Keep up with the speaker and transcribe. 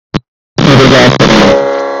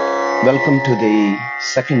Welcome to the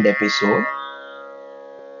second episode.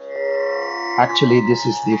 Actually, this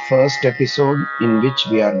is the first episode in which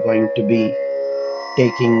we are going to be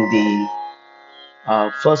taking the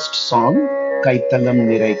first song, Kaittalam,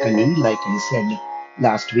 nirai, kani, like I said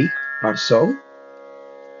last week or so.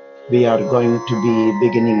 We are going to be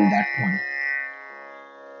beginning that one.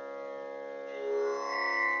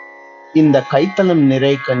 இந்த கைத்தலம்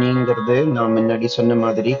நிறை கனிங்கிறது நான் முன்னாடி சொன்ன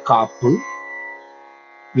மாதிரி காப்பு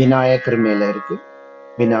விநாயகர் மேல இருக்கு.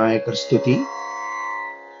 விநாயகர் ஸ்துதி.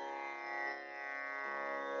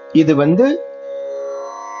 இது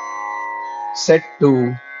set to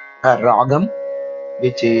a ragam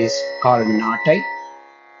which is called nirai,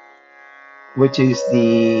 which is the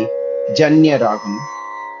janya ragam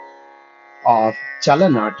of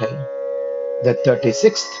Chalanatai, the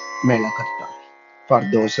 36th Melakarta, for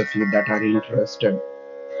those of you that are interested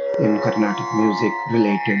in Carnatic music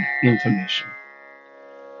related information.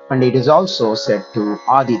 And it is also set to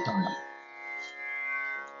Adithalam.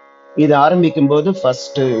 இது ஆரம்பிக்கும் போது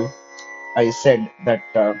first I said that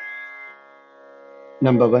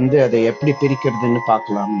நம்ம அதை எப்படி பிரிக்கிறதுன்னு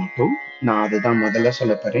பார்க்கலாம். மட்டும் நான் அதுதான் முதல்ல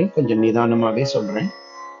சொல்ல போறேன். கொஞ்சம் நிதானமாவே சொல்றேன்.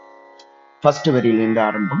 ஃபர்ஸ்ட் வரியிலிருந்து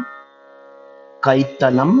ஆரம்பம்.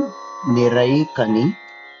 கைத்தலம் நிறை கனி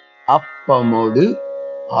அப்பமோடு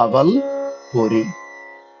அவல் பொறி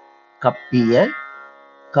கப்பிய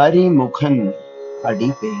கரிமுகன்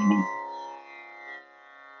அடிபேணி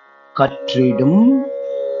கற்றிடும்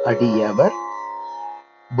அடியவர்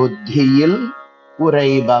புத்தியில்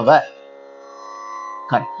உரைபவர்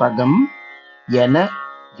கற்பகம் என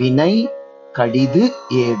வினை கடிது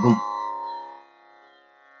ஏகும்.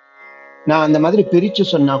 நான் அந்த மாதிரி பிரிச்சு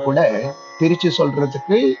சொன்னா கூட பிரிச்சு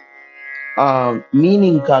சொல்றதுக்கு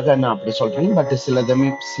மீனிங்காக நான் அப்படி சொல்றேன். பட்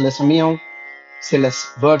சில சமயம் சில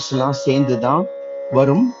வேர்ட்ஸ் எல்லாம் சேர்ந்துதான்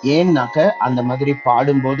வரும். ஏன்னாக்க அந்த மாதிரி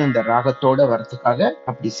பாடும்போது அந்த ராகத்தோட வர்றதுக்காக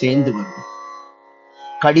அப்படி சேர்ந்து வரும்.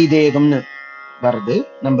 கடிதேகம்னு வருது.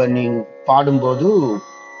 நம்ம நீங்க பாடும்போது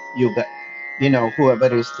whoever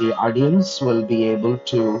is the audience will be able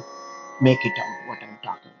to make it out what I'm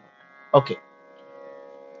talking about. Okay.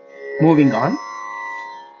 Moving on.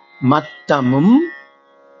 மத்தமும்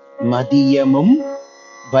மதியமும்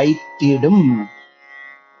வைத்திடும்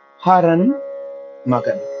ஹரன்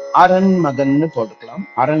மகன். அரண் மகன்னு போட்டுக்கலாம்.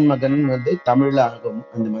 அரண் மகன் தமிழ்ல ஆகும்.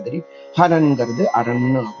 அந்த மாதிரி ஹரன்கிறது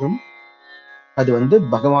அரண்னு ஆகும். அது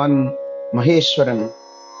பகவான் மகேஸ்வரன்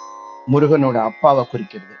முருகனோட அப்பாவை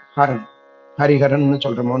குறிக்கிறது. ஹரன் ஹரிஹரன்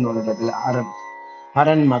சொல்றமோ அரண்.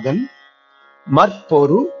 அரண் மகன்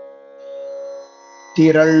மற்பொரு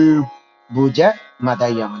திரள்புஜ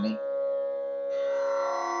மதயானை.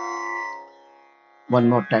 One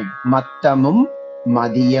more time. மத்தமும்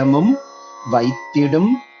மதியமும்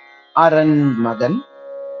வைத்திடும் அரண் மகன்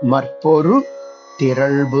மற்பொரு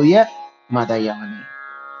திரள்புய மதயானை.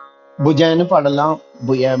 புஜன்னு பாடலாம்,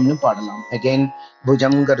 புயம்னு பாடலாம். அகைன்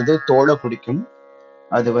புஜம்ங்கிறது தோளை குறிக்கும்.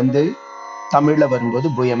 அது தமிழ்ல வரும்போது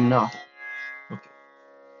புயம்னு ஆகும்.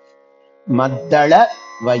 மத்தள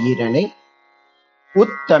வயிரனை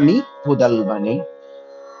உத்தமி புதல்வனை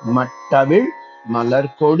மட்டவிழ்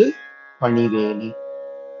மலர்கொடு பணிவேலி.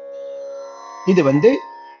 இது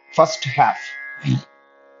ஃபர்ஸ்ட் ஹாஃப்.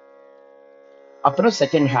 அப்புறம்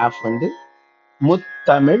செகண்ட் ஹாஃப்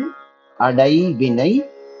முத்தமிழ் அடைவினை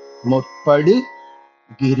முற்படு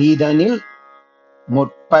கிரீதனில்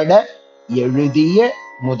முற்பட எழுதிய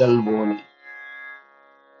முதல்வோனி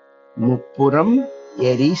முப்புறம்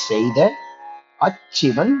எரி செய்த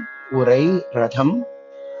அச்சிவன் உரை ரதம்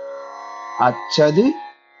அச்சது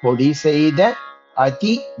பொடி செய்த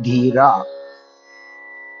அதி தீரா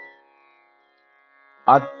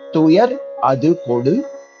அத்துயர் அது கொடு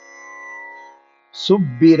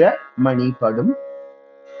சுப்பிர மணிபடும்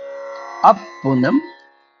அப்புனம்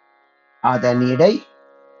அதனிடை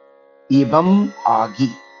இவம் ஆகி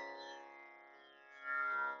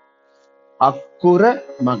அக்குற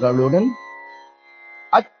மகளுடன்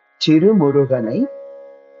அச்சிறுமுருகனை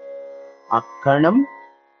அக்கணம்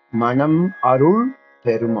மனம் அருள்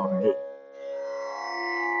பெருமாளே.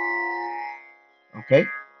 ஓகே.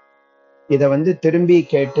 இத திரும்பி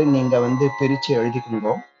கேட்டு நீங்க பிரிச்சு எழுதிக்கோங்க.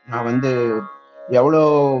 நான் எவ்வளோ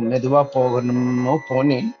மெதுவா போகணுமோ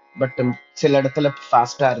போனேன். பட் சில இடத்துல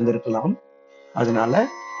ஃபாஸ்டா இருந்திருக்கலாம். அதனால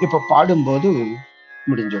இப்ப பாடும்போது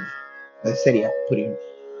முடிஞ்சோம். சரியா புரியும்.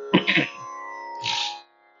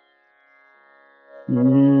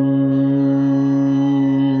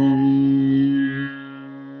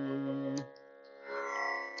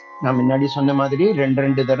 நான் முன்னாடி சொன்ன மாதிரி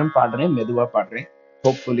ரெண்டு தரம் பாடுறேன், மெதுவா பாடுறேன்.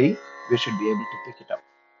 Hopefully we should be able to pick it up.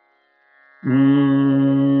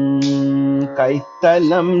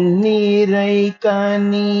 கைத்தலம் நீரை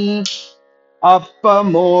கனி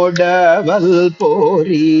அப்பமோடவல்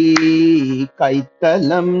போரி.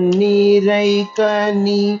 கைத்தலம் நீரை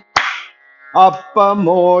கனி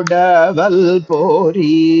அப்பமோடவல்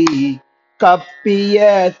போரி.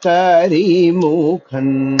 கப்பிய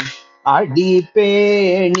கரிமூகன்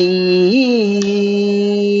அடிபேணி.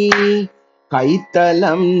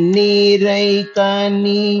 கைத்தலம் நீரை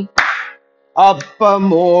கனி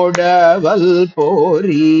அப்பமோடவல்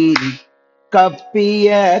போரி. கப்பிய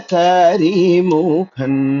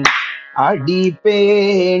கரிமூகன்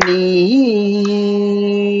அடிபேணி.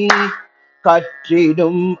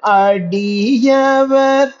 கற்றிடும்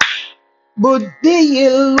அடியவர்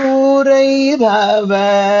புத்தியில்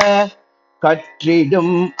உரைபவர்.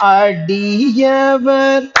 கற்றிடும்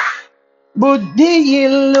அடியவர்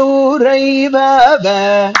புத்தியில்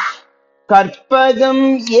உரைபவர்.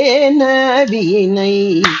 கற்பகம் ஏன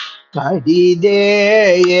வீணை கடிதேயும்.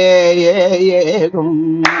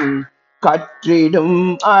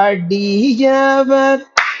 கற்றிடும் அடியவர்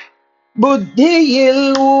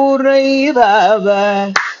புத்தியில்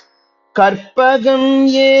உரைபவர். கற்பகம்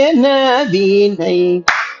ஏன வீணை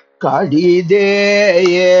கடிதேயும்.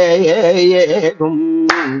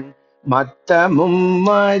 மத்தமும்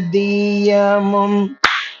மதியமும்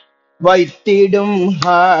வைத்திடும்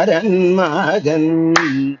ஹரன் மகன்.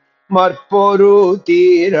 மற்பொரு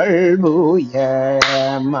திரள்புய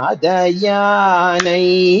மதயானை.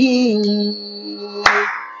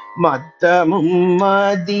 மத்தமும்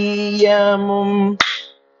மதியமும்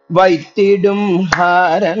வைத்திடும்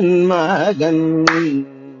ஹரன் மகன்.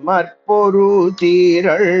 மற்பொரு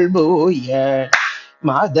திரள்புய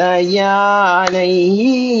மதயானை.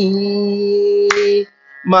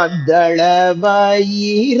 மத்தள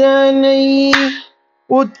வயிரனை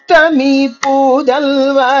உத்தமி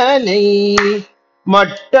புதல்வனை.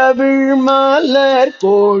 மட்டவிழ் மலர்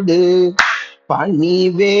கோடு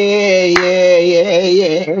பணிவேயே.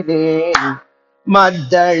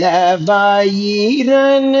 மத்தள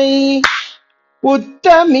வயிரனை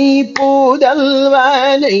உத்தமி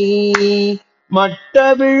புதல்வனை.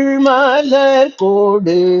 மட்டவிழ் மலர்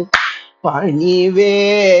கோடு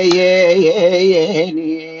பணிவேயே.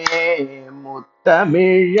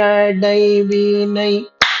 முத்தமிழடை வீணை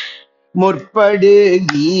முற்படு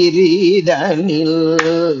கீரிதனில்.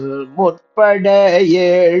 முற்பட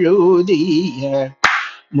எழுதிய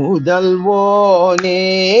முதல்வோனே.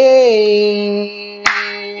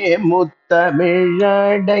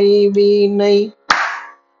 முத்தமிழடை வீணை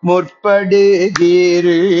முற்படு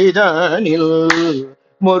கீரிதனில்.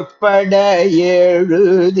 முற்பட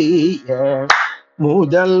எழுதிய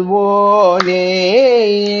முதல்வோனே.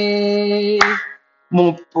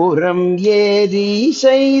 முப்புறம் ஏறி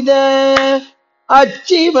செய்த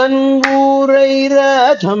அச்சிவன் ஊரை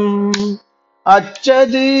ரதம்.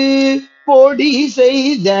 அச்சது பொடி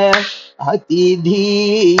செய்த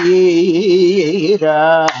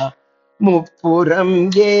அதிதீரா.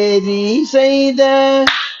 முப்புறம் ஏறி செய்த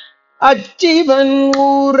அச்சிவன்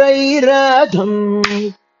ஊரை ரதம்.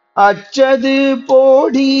 அச்சது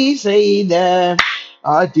போடி செய்த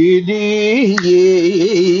அதிதீரா.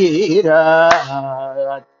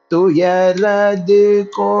 துயரது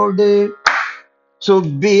கோடு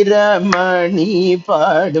சுப்பிரமணி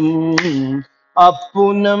பாடும்.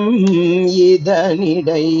 அப்புனம்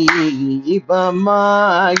இதனிடை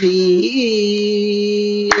இவமாகி.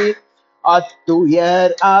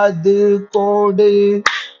 அத்துயர் அது கோடு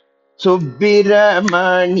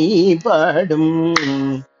சுப்பிரமணி படும்.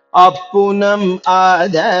 அப்புனம்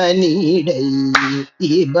அதனிடை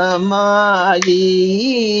இபமாகி.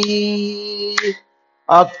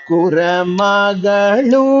 அக்குற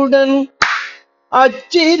மகளுடன்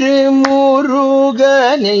அச்சிறு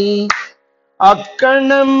முருகனை.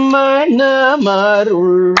 அக்கணம்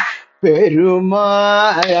மணமருள்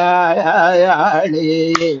பெருமாளே.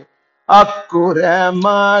 அக்குற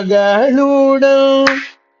மகளுடன்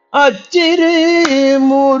அச்சிறு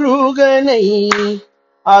முருகனை.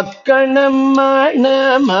 அக்கணம்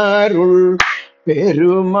மணமருள்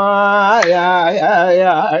பெருமாளே.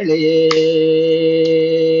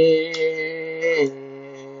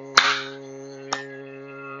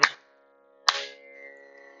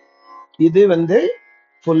 இது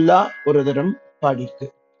ஃபுல்லா ஒரு தரம்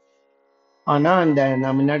பாடிருக்கு. ஆனா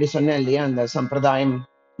நான் முன்னாடி சொன்னேன் இல்லையா, அந்த சம்பிரதாயம்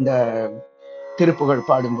இந்த திருப்புகழ்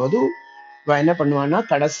பாடும்போது என்ன பண்ணுவான்னா,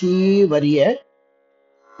 கடைசி வரிய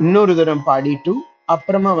இன்னொரு தரம் பாடிட்டு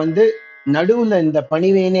அப்புறமா நடுவுல இந்த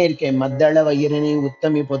பணிவேனே இருக்கேன். மத்தள வயிறனை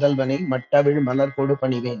உத்தமி புதல்வனை மட்டவிழ் மலர்கோடு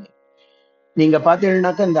பணிவேனே. நீங்க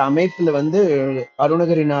பாத்தீங்கன்னாக்க இந்த அமைப்புல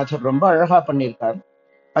அருணகிரிநாதர் ரொம்ப அழகா பண்ணியிருக்கார்.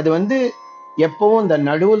 அது எப்பவும் இந்த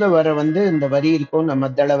நடுவுல வர இந்த வரி இருக்கும், நம்ம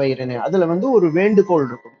தளவயிறுன்னு அதுல ஒரு வேண்டுகோள்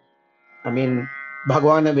இருக்கும். ஐ மீன்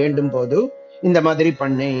பகவானை வேண்டும் போது இந்த மாதிரி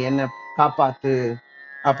பண்ணு, என்ன காப்பாத்து,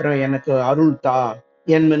 அப்புறம் எனக்கு அருள் தா,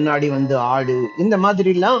 என் முன்னாடி ஆடு, இந்த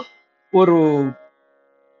மாதிரிலாம் ஒரு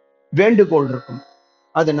வேண்டுகோள் இருக்கும்.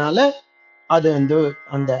 அதனால அது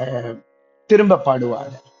அந்த திரும்ப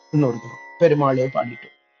பாடுவாங்க. இன்னொரு தரம் பெருமாளே பாடிட்டு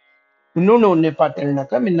இன்னொன்னு ஒண்ணு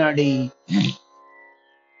பார்த்தேன்னாக்கா, முன்னாடி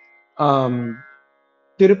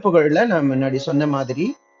திருப்புகழ்ல நான் முன்னாடி சொன்ன மாதிரி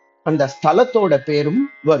அந்த ஸ்தலத்தோட பேரும்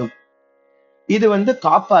வரும். இது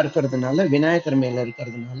காப்பா இருக்கிறதுனால, விநாயகர் மேல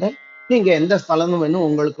இருக்கிறதுனால, நீங்க எந்த ஸ்தலம் வேணும்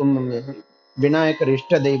உங்களுக்கு விநாயகர்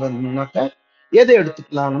இஷ்ட தெய்வம்னாக்க எதை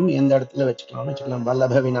எடுத்துக்கலாம், எந்த இடத்துல வச்சுக்கலாம்.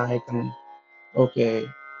 வல்லப விநாயகன், ஓகே,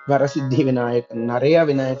 வரசித்தி விநாயகன், நிறைய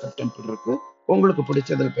விநாயகர் டெம்பிள் இருக்கு. உங்களுக்கு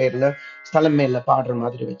பிடிச்சது பேர்ல ஸ்தலம் மேல பாடுற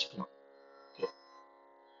மாதிரி வச்சுக்கலாம்.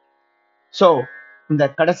 சோ இந்த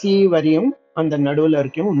கடைசி வரியும் அந்த நடுவுல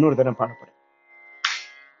வரைக்கும் இன்னொரு தரம் பாடப்படும்.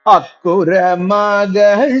 அக்குற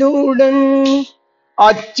மகளுடன்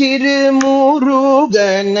அச்சிறு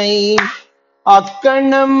முருகனை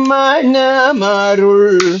அக்கணம்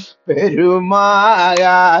மனமருள்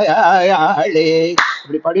பெருமாளே,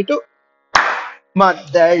 இப்படி பாடிட்டு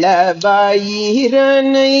மத்தள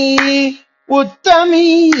பயிரனை உத்தமி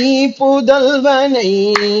புதல்வனை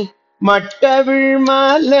மட்டவிழ்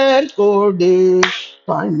மலர் கோடு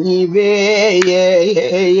பணிவேயே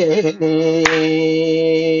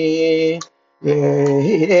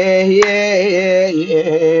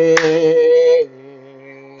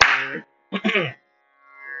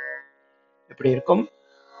எப்படி இருக்கும்.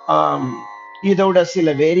 இதோட சில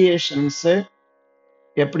வேரியேஷன்ஸ்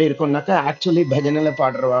எப்படி இருக்கும்னாக்கா, ஆக்சுவலி பஜனையில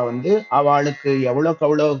பாடுறவா அவளுக்கு எவ்வளவுக்கு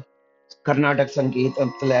எவ்வளவு கர்நாடக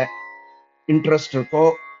சங்கீதத்துல இன்ட்ரெஸ்ட் இருக்கோ,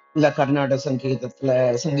 இல்ல கர்நாடக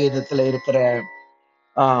சங்கீதத்துல இருக்கிற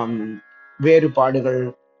வேறுபாடுகள்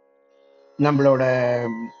நம்மளோட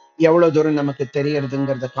எவ்வளவு தூரம் நமக்கு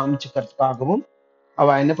தெரியறதுங்கிறத காமிச்சுக்கிறதுக்காகவும்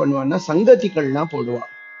அவ என்ன பண்ணுவான்னா சங்கதிகள்லாம் போடுவா.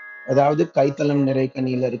 அதாவது கைத்தலம் நிறை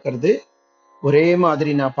கனியில இருக்கிறது ஒரே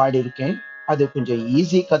மாதிரி நான் பாடியிருக்கேன், அது கொஞ்சம்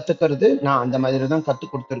ஈஸி கத்துக்கிறது, நான் அந்த மாதிரி தான் கத்து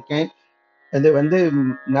கொடுத்துருக்கேன். அது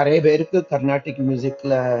நிறைய பேருக்கு கர்நாடிக்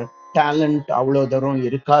மியூசிக்ல டேலண்ட் அவ்வளவு தூரம்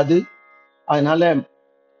இருக்காது. அதனால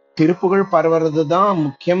திருப்புகழ் பரவுறது தான்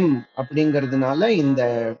முக்கியம். அப்படிங்கிறதுனால இந்த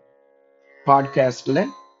பாட்காஸ்ட்ல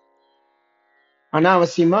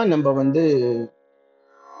அனாவசியமா நம்ம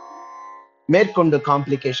மேற்கொண்டு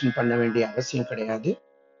காம்ப்ளிகேஷன் பண்ண வேண்டிய அவசியம் கிடையாது.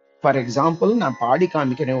 ஃபார் எக்ஸாம்பிள், நான் பாடி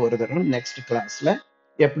காமிக்கிறேன் ஒரு தரம் நெக்ஸ்ட் கிளாஸ்ல,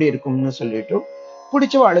 எப்படி இருக்கும்னு சொல்லிட்டு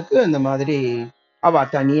பிடிச்சவாளுக்கு அந்த மாதிரி அவ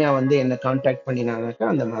தனியா என்ன கான்டாக்ட் பண்ணினானாக்கா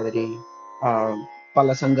அந்த மாதிரி பல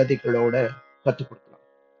சங்கதிகளோட கத்து கொடுக்கலாம்.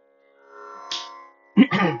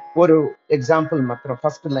 ஒரு எக்ஸாம்பிள் மாத்திரம்,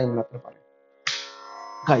 ஃபர்ஸ்ட் லைன் மாத்திரம் பாருங்க.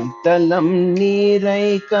 கைத்தலம் நீரை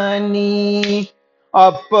கனி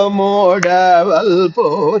அப்பமோடவல்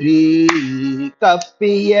போரி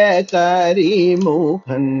கப்பிய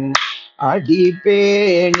கரிமுகன்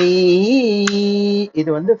அடிபேணி.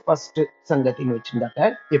 இது ஃபர்ஸ்ட் சங்கத்தின்னு வச்சிருந்தாக்க.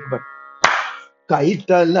 இப்ப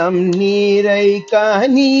கைத்தலம் நீரை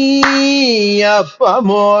கனி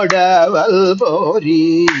அப்பமோடவல் போரி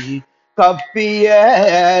கப்பிய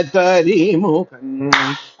கரிமுகன்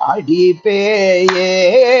அடிபேணி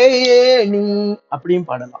அப்படியும்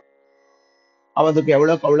பாடலாம். அவதுக்கு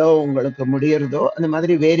எவ்வளவுக்கு எவ்வளவு உங்களுக்கு முடியறதோ அந்த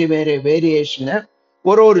மாதிரி வேறு வேறு வேரியேஷனை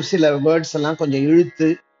ஒரு சில வேர்ட்ஸ் எல்லாம் கொஞ்சம் இழுத்து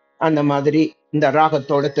அந்த மாதிரி இந்த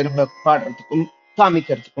ராகத்தோட திரும்ப பாடுறதுக்கும்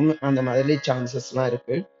காமிக்கிறதுக்கும் அந்த மாதிரி சான்சஸ் எல்லாம்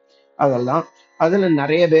இருக்கு. அதெல்லாம் அதுல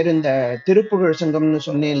நிறைய பேர் இந்த திருப்புகழ் சங்கம்னு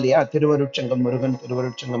சொன்னேன் இல்லையா, திருவருட்சங்கம், முருகன்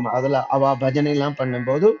திருவருட்சங்கம், அதுல அவ பஜனை எல்லாம்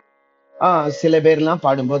பண்ணும்போது சில பேர்லாம்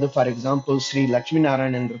பாடும்போது, ஃபார் எக்ஸாம்பிள் ஸ்ரீ லட்சுமி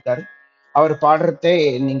நாராயணன் இருக்கார், அவர் பாடுறதே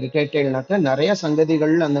நீங்க கேட்டீங்கன்னாக்க நிறைய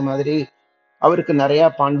சங்கதிகள் அந்த மாதிரி அவருக்கு நிறைய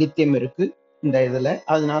பாண்டித்யம் இருக்கு இந்த இதுல.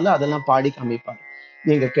 அதனால அதெல்லாம் பாடி காமிப்பார்,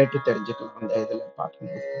 நீங்க கேட்டு தெரிஞ்சுக்கலாம் அந்த இதுல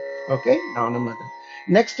பார்க்கும்போது. ஓகே, நானும் அது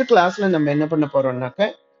நெக்ஸ்ட் கிளாஸ்ல நம்ம என்ன பண்ண போறோம்னாக்க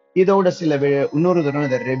இதோட சில இன்னொரு தடவை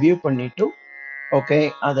இதை ரிவ்யூ பண்ணிட்டு, ஓகே,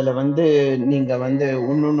 அதுல நீங்க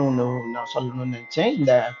ஒண்ணு நான் சொல்லணும்னு நினைச்சேன்.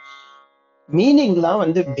 இந்த மீனிங்லாம்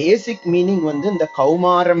பேசிக் மீனிங் இந்த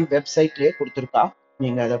கௌமாரம் வெப்சைட்லயே கொடுத்துருக்கா,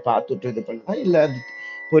 நீங்க அதை பார்த்துட்டு இது பண்ணலாம். இல்ல அது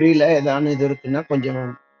புரியல ஏதானு இது இருக்குன்னா கொஞ்சம்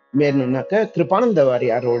வேணும்னாக்க கிருபானந்த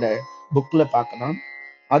வாரியாரோட புக்ல பார்க்கலாம்.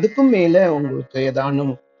 அதுக்கும் மேல உங்களுக்கு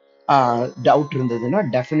ஏதானும் டவுட் இருந்ததுன்னா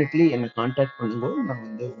டெஃபினெட்லி என்னை கான்டாக்ட் பண்ணுங்க, நான்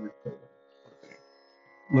உங்களுக்கு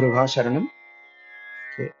முருகா சரணம்.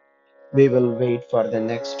 We will wait for the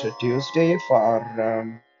next Tuesday for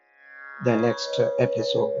the next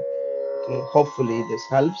episode. Okay, hopefully this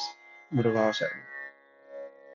helps. Muruga Sharanam.